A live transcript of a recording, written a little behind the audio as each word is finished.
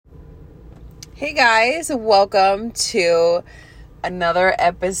Hey guys, welcome to another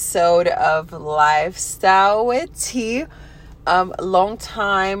episode of Lifestyle with T. Long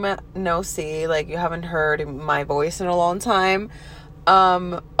time no see, like you haven't heard my voice in a long time.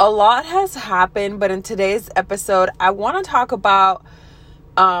 A lot has happened, but in today's episode, I want to talk about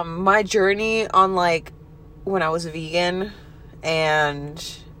my journey on like when I was vegan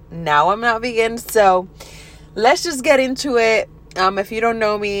and now I'm not vegan. So let's just get into it. If you don't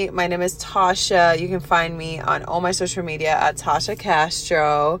know me, my name is Tasha. You can find me on all my social media at Tasha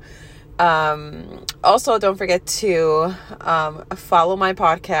Castro. Also, don't forget to follow my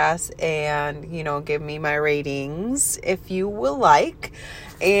podcast and, give me my ratings if you will like.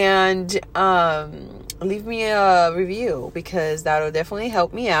 And leave me a review because that'll definitely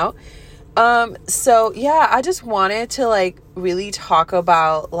help me out. So, yeah, I just wanted to, really talk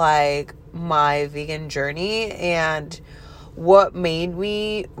about, my vegan journey and what made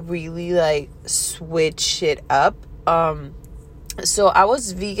me really switch it up. So I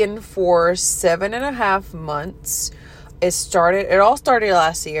was vegan for 7.5 months. It all started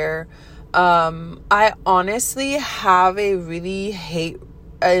last year. I honestly have a really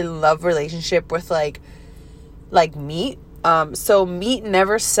love relationship with meat. So meat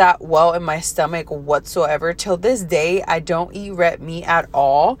never sat well in my stomach whatsoever. Till this day, I don't eat red meat at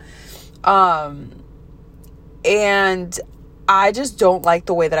all. And I just don't like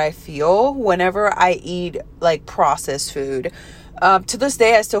the way that I feel whenever I eat processed food. To this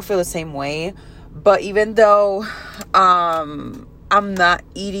day, I still feel the same way. But even though I'm not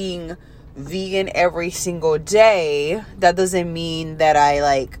eating vegan every single day, that doesn't mean that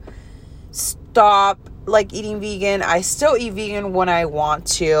I stop eating vegan. I still eat vegan when I want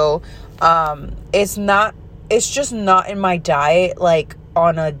to. It's just not in my diet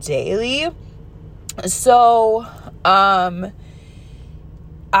on a daily. So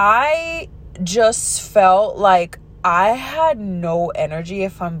I just felt like I had no energy,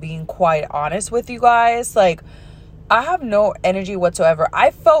 if I'm being quite honest with you guys. I have no energy whatsoever.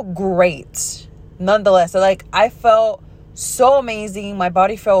 I felt great nonetheless. I felt so amazing. My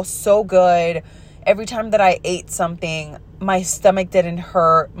body felt so good. Every time that I ate something, my stomach didn't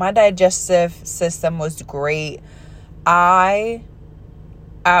hurt. My digestive system was great. I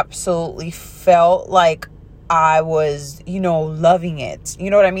absolutely felt like I was, loving it. You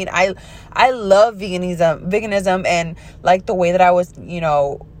know what I mean? I love veganism and the way that I was,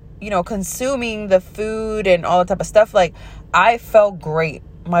 consuming the food and all that type of stuff. I felt great.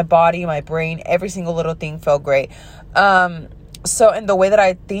 My body, my brain, every single little thing felt great. So, and the way that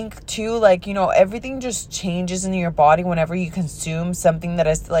I think too, everything just changes in your body whenever you consume something that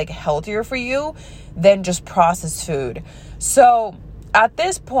is healthier for you than just processed food. So at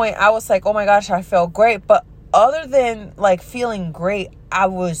this point, I was like, oh my gosh, I felt great. But other than feeling great, I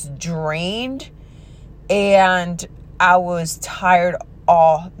was drained and I was tired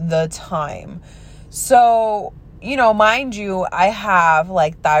all the time. So, mind you, I have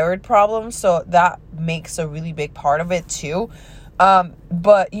thyroid problems, so that makes a really big part of it too.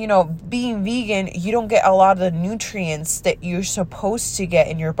 But being vegan, you don't get a lot of the nutrients that you're supposed to get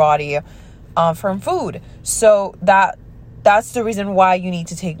in your body from food. So that's the reason why you need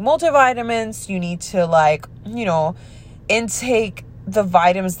to take multivitamins. You need to intake the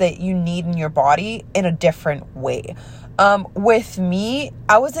vitamins that you need in your body in a different way. With me,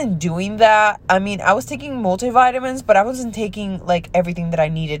 I wasn't doing that. I mean, I was taking multivitamins, but I wasn't taking everything that I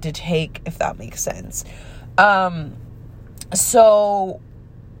needed to take, if that makes sense. So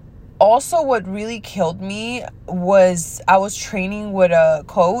also what really killed me was I was training with a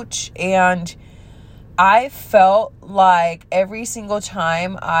coach, and I felt like every single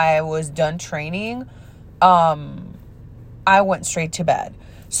time I was done training, I went straight to bed.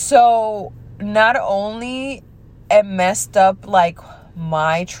 So not only it messed up my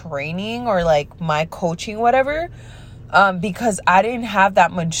training or my coaching, whatever, because I didn't have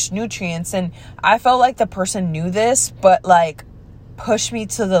that much nutrients, and I felt like the person knew this, but pushed me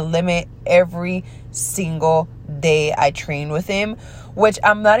to the limit every single day I trained with him. Which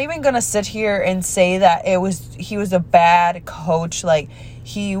I'm not even gonna sit here and say that he was a bad coach,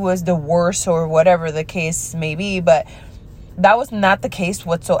 he was the worst or whatever the case may be, but that was not the case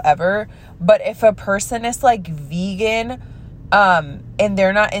whatsoever. But if a person is vegan, and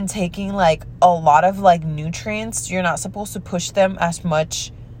they're not intaking a lot of nutrients, you're not supposed to push them as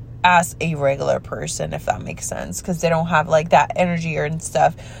much as a regular person, if that makes sense, because they don't have that energy and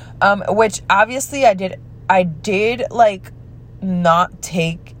stuff. Which obviously I did not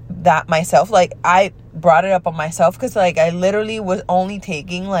take that myself. I brought it up on myself because I literally was only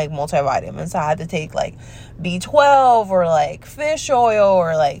taking multivitamins. I had to take B12 or fish oil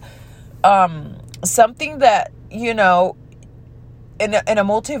or something that, you know, in a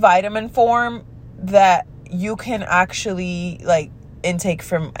multivitamin form that you can actually like intake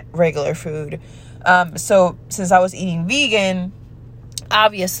from regular food. So since I was eating vegan,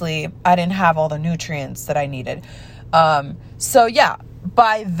 obviously I didn't have all the nutrients that I needed. So yeah,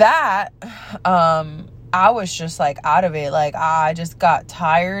 by that, I was just like out of it. Like I just got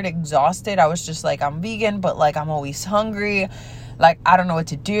tired, exhausted. I was just like, I'm vegan, but like I'm always hungry. Like I don't know what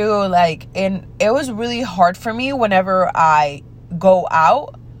to do. Like, and it was really hard for me whenever I go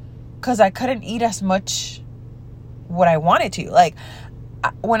out, because I couldn't eat as much what I wanted to. Like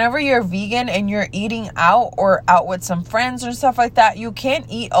whenever you're vegan and you're eating out or out with some friends or stuff like that, you can't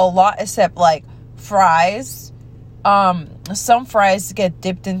eat a lot except like fries. Some fries get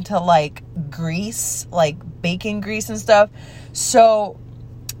dipped into like grease, like bacon grease and stuff. So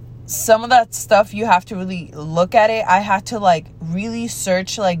some of that stuff you have to really look at it. I had to like really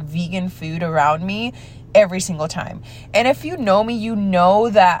search like vegan food around me every single time. And if you know me, you know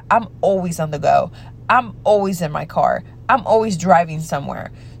that I'm always on the go. I'm always in my car. I'm always driving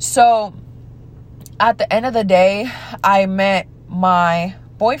somewhere. So at the end of the day, I met my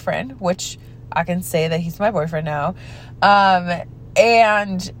boyfriend, which I can say that he's my boyfriend now.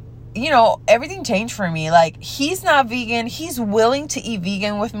 And you know, everything changed for me. Like he's not vegan. He's willing to eat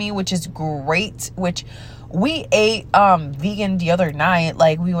vegan with me, which is great, which we ate vegan the other night.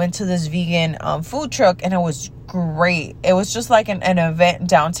 Like we went to this vegan food truck and it was great. It was just like an event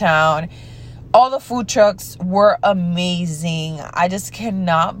downtown. All the food trucks were amazing. I just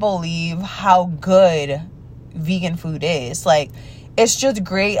cannot believe how good vegan food is. Like it's just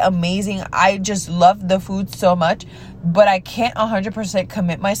great, amazing. I just love the food so much, but I can't 100%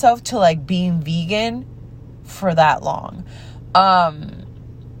 commit myself to like being vegan for that long.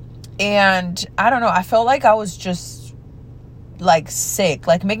 And I don't know, I felt like I was just like sick,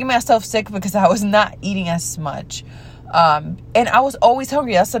 like making myself sick because I was not eating as much. And I was always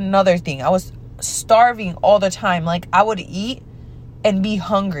hungry. That's another thing. I was starving all the time. Like I would eat and be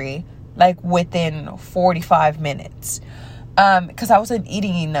hungry like within 45 minutes. Because I wasn't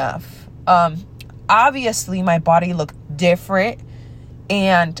eating enough. Obviously my body looked different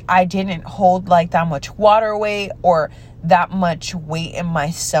and I didn't hold like that much water weight or that much weight in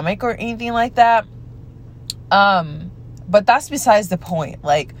my stomach or anything like that. But that's besides the point.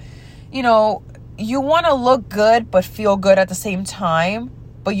 Like, you know, you want to look good but feel good at the same time,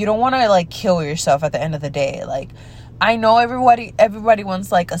 but you don't want to like kill yourself at the end of the day. Like I know everybody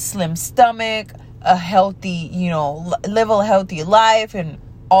wants like a slim stomach, a healthy, you know, live a healthy life and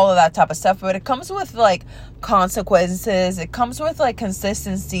all of that type of stuff, but it comes with like consequences. It comes with like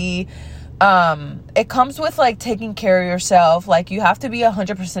consistency. It comes with like taking care of yourself. Like you have to be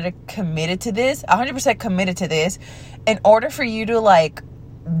 100% committed to this, 100% committed to this in order for you to like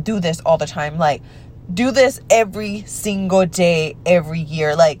do this all the time. Like do this every single day, every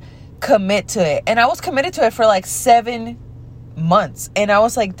year, like commit to it. And I was committed to it for like 7 months and I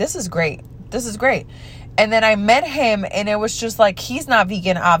was like, this is great. This is great. And then I met him and it was just like, he's not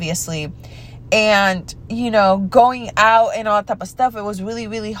vegan, obviously. And, you know, going out and all that type of stuff, it was really,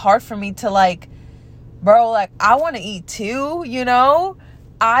 really hard for me to like, bro, like I want to eat too, you know?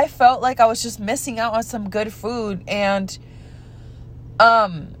 I felt like I was just missing out on some good food. And, I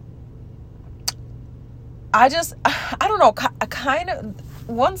don't know, kind of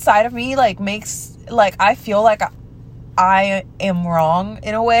one side of me like makes, like, I feel like I am wrong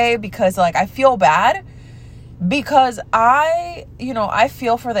in a way because like I feel bad because I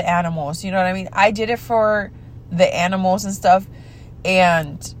feel for the animals, you know what I mean? I did it for the animals and stuff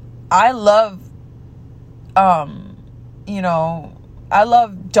and I love, you know, I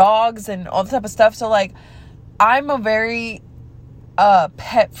love dogs and all that type of stuff. So like I'm a very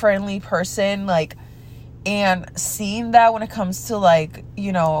pet friendly person, like, and seeing that when it comes to like,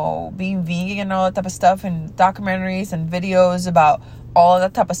 you know, being vegan and all that type of stuff and documentaries and videos about all of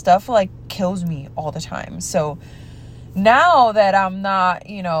that type of stuff like kills me all the time. So now that I'm not,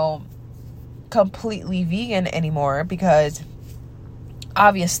 you know, completely vegan anymore, because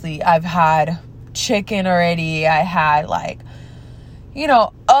obviously I've had chicken already, I had like, you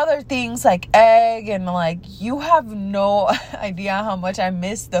know, other things like egg, and like you have no idea how much I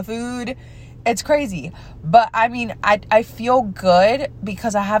miss the food. It's crazy. But I mean, I feel good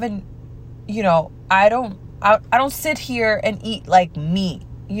because I haven't, you know, I don't sit here and eat like meat,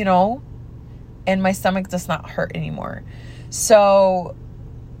 you know, and my stomach does not hurt anymore. So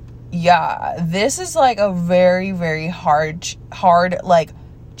yeah, this is like a very, very hard like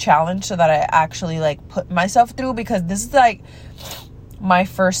challenge that I actually like put myself through, because this is like my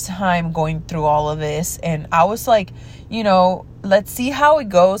first time going through all of this. And I was like, you know, let's see how it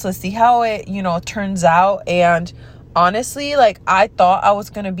goes. Let's see how it, turns out. And honestly, like, I thought I was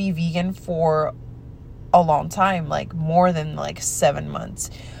going to be vegan for a long time, like more than like 7 months.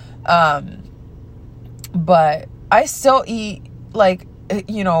 But I still eat like,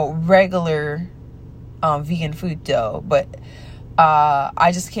 regular vegan food though, but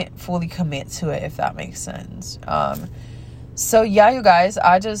I just can't fully commit to it, if that makes sense. So yeah, you guys,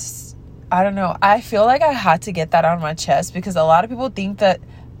 I don't know. I feel like I had to get that out of my chest, because a lot of people think that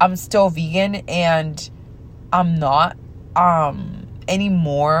I'm still vegan, and I'm not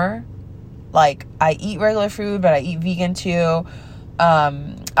anymore. Like, I eat regular food, but I eat vegan too.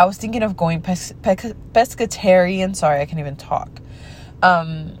 I was thinking of going pescatarian. Sorry, I can't even talk.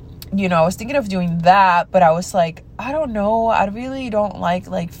 I was thinking of doing that, but I was like, I don't know. I really don't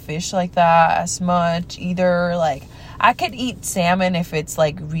like fish like that as much either. Like, I could eat salmon if it's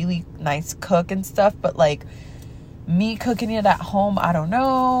like really nice cook and stuff, but like me cooking it at home, I don't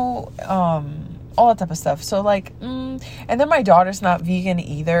know. All that type of stuff. So like, and then my daughter's not vegan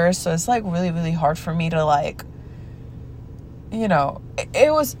either. So it's like really, really hard for me to like,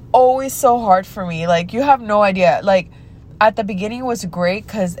 it was always so hard for me. Like, you have no idea. Like, at the beginning it was great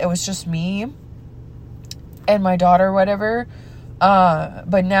because it was just me and my daughter, whatever.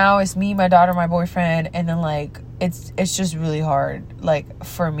 But now it's me, my daughter, my boyfriend, and then like it's just really hard. Like,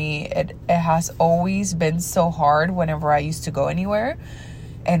 for me, it has always been so hard whenever I used to go anywhere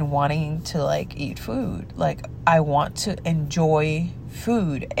and wanting to like eat food. Like, I want to enjoy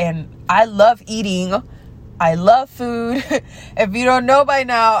food, and I love eating. I love food. If you don't know by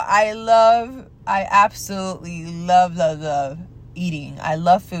now, I absolutely love eating. I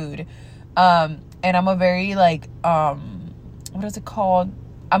love food. And I'm a very like, what is it called?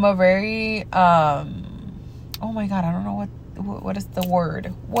 I'm a very, oh my God, I don't know what is the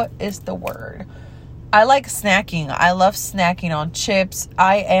word? What is the word? I like snacking. I love snacking on chips.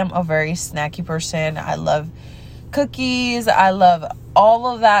 I am a very snacky person. I love cookies. I love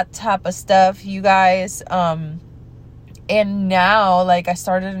all of that type of stuff, you guys. And now, like, I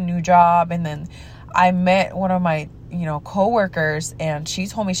started a new job, and then I met one of my, coworkers, and she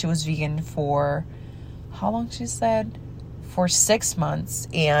told me she was vegan for, how long she said? For 6 months,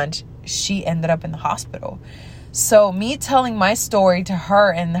 and she ended up in the hospital. So me telling my story to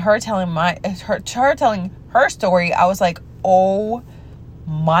her, and her telling her story, I was like, oh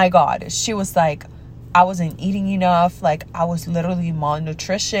my God. She was like, I wasn't eating enough. Like, I was literally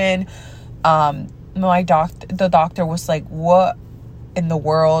malnutrition. The doctor was like, what in the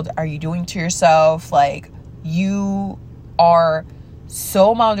world are you doing to yourself? Like, you are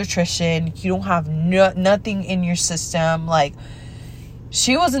so malnutrition. You don't have nothing in your system. Like,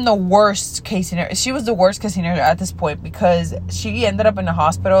 she was in the worst case scenario. She was the worst case scenario at this point, because she ended up in the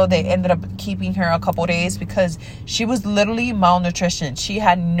hospital. They ended up keeping her a couple days because she was literally malnutrition. She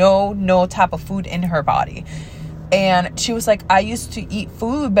had no type of food in her body. And she was like, I used to eat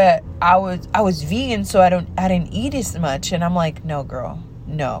food, but I was vegan, so I didn't eat as much. And I'm like, no, girl,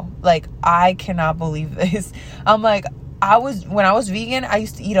 no. Like, I cannot believe this. I'm like, when I was vegan, I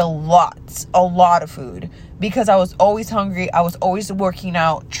used to eat a lot of food, because I was always hungry. I was always working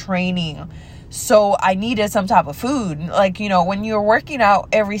out, training. So I needed some type of food. Like, when you're working out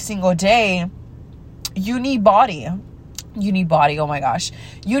every single day, you need body. Oh my gosh.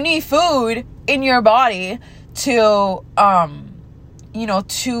 You need food in your body to,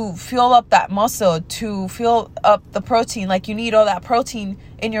 to fill up that muscle, to fill up the protein. Like, you need all that protein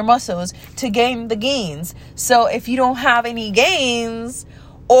in your muscles to gain the gains. So if you don't have any gains,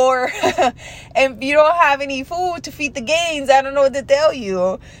 or if you don't have any food to feed the gains, I don't know what to tell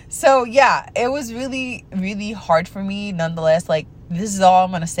you. So yeah, it was really, really hard for me. Nonetheless, like, this is all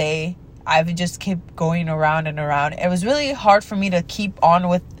I'm going to say. I've just kept going around and around. It was really hard for me to keep on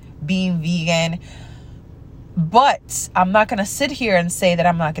with being vegan. But I'm not going to sit here and say that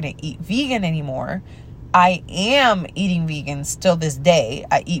I'm not going to eat vegan anymore. I am eating vegan still this day.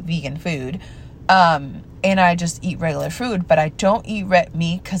 I eat vegan food. And I just eat regular food, but I don't eat red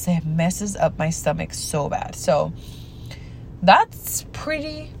meat because it messes up my stomach so bad. So that's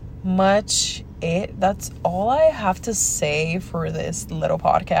pretty much it. That's all I have to say for this little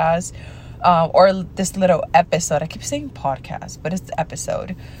podcast, or this little episode. I keep saying podcast, but it's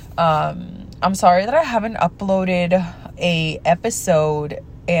episode. I'm sorry that I haven't uploaded a episode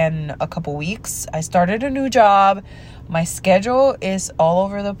in a couple weeks. I started a new job. My schedule is all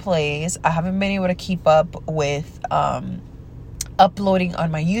over the place. I haven't been able to keep up with uploading on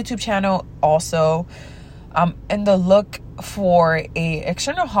my YouTube channel. Also, I'm in the look for a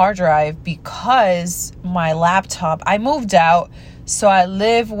external hard drive because my laptop, I moved out. So I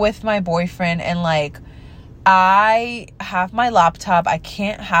live with my boyfriend, and like, I have my laptop. I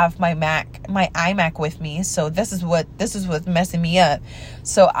can't have my iMac with me. So this is what's messing me up.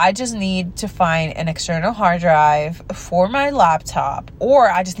 So I just need to find an external hard drive for my laptop, or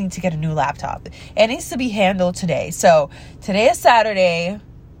I just need to get a new laptop. It needs to be handled today. So today is Saturday.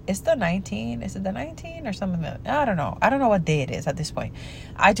 It's the 19th. Is it the 19th or something? I don't know. I don't know what day it is at this point.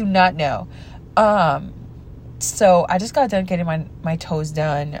 I do not know. So I just got done getting my toes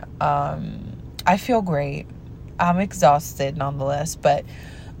done. I feel great. I'm exhausted nonetheless, but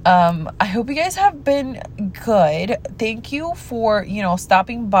I hope you guys have been good. Thank you for,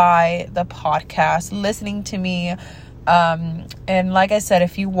 stopping by the podcast, listening to me. And like I said,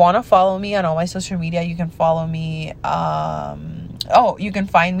 if you want to follow me on all my social media, you can follow me. You can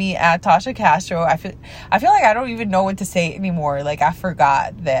find me at Tasha Castro. I feel like I don't even know what to say anymore. Like, I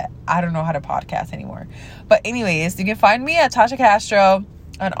forgot that I don't know how to podcast anymore. But anyways, you can find me at Tasha Castro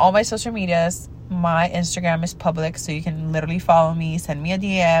on all my social medias. My Instagram is public, so you can literally follow me, send me a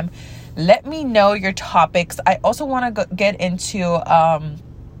DM, let me know your topics. I also want to get into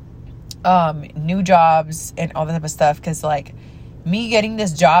new jobs and all that type of stuff, because like me getting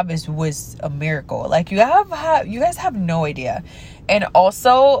this job was a miracle. Like, you guys have no idea. And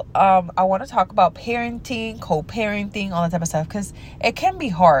also I want to talk about parenting, co-parenting, all that type of stuff, because it can be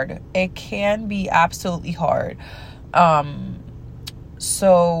hard. It can be absolutely hard.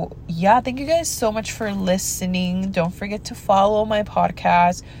 So yeah, thank you guys so much for listening. Don't forget to follow my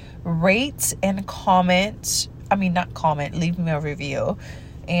podcast, rate and comment. Not comment, leave me a review.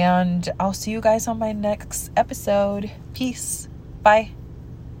 And I'll see you guys on my next episode. Peace. Bye.